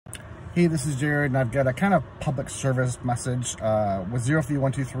Hey, this is Jared, and I've got a kind of public service message with Zero Fee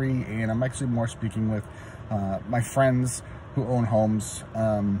 123, and I'm actually more speaking with my friends who own homes.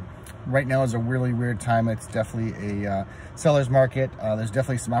 Right now is a really weird time. It's definitely a seller's market. There's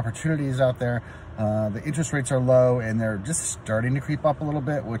definitely some opportunities out there. The interest rates are low, and they're just starting to creep up a little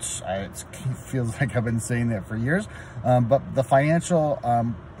bit, which it feels like I've been saying that for years. But the financial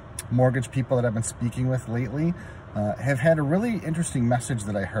mortgage people that I've been speaking with lately have had a really interesting message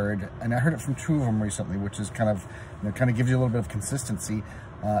that I heard, and I heard it from two of them recently, which is kind of gives you a little bit of consistency,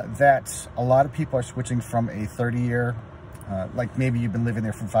 that a lot of people are switching from a 30-year, like maybe you've been living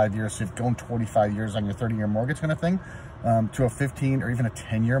there for 5 years, so you've gone 25 years on your 30-year mortgage kind of thing, to a 15 or even a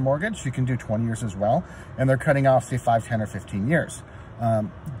 10-year mortgage. You can do 20 years as well, and they're cutting off, say, 5, 10, or 15 years.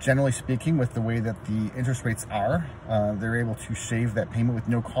 Generally speaking, with the way that the interest rates are, they're able to shave that payment with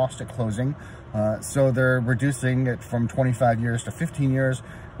no cost at closing. So they're reducing it from 25 years to 15 years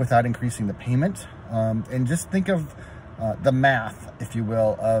without increasing the payment. And just think of the math, if you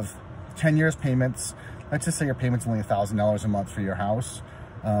will, of 10 years payments. Let's just say your payment's only $1,000 a month for your house.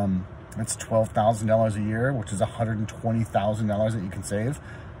 That's $12,000 a year, which is $120,000 that you can save.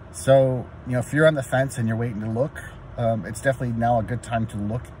 So, if you're on the fence and you're waiting to look, it's definitely now a good time to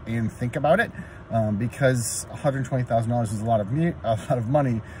look and think about it, because $120,000 is a lot of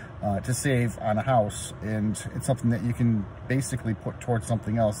money to save on a house, and it's something that you can basically put towards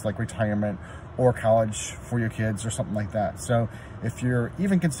something else like retirement or college for your kids or something like that. So if you're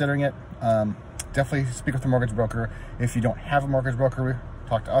even considering it, definitely speak with a mortgage broker. If you don't have a mortgage broker,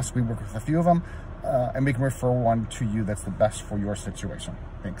 talk to us. We work with a few of them, and we can refer one to you that's the best for your situation.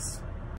 Thanks.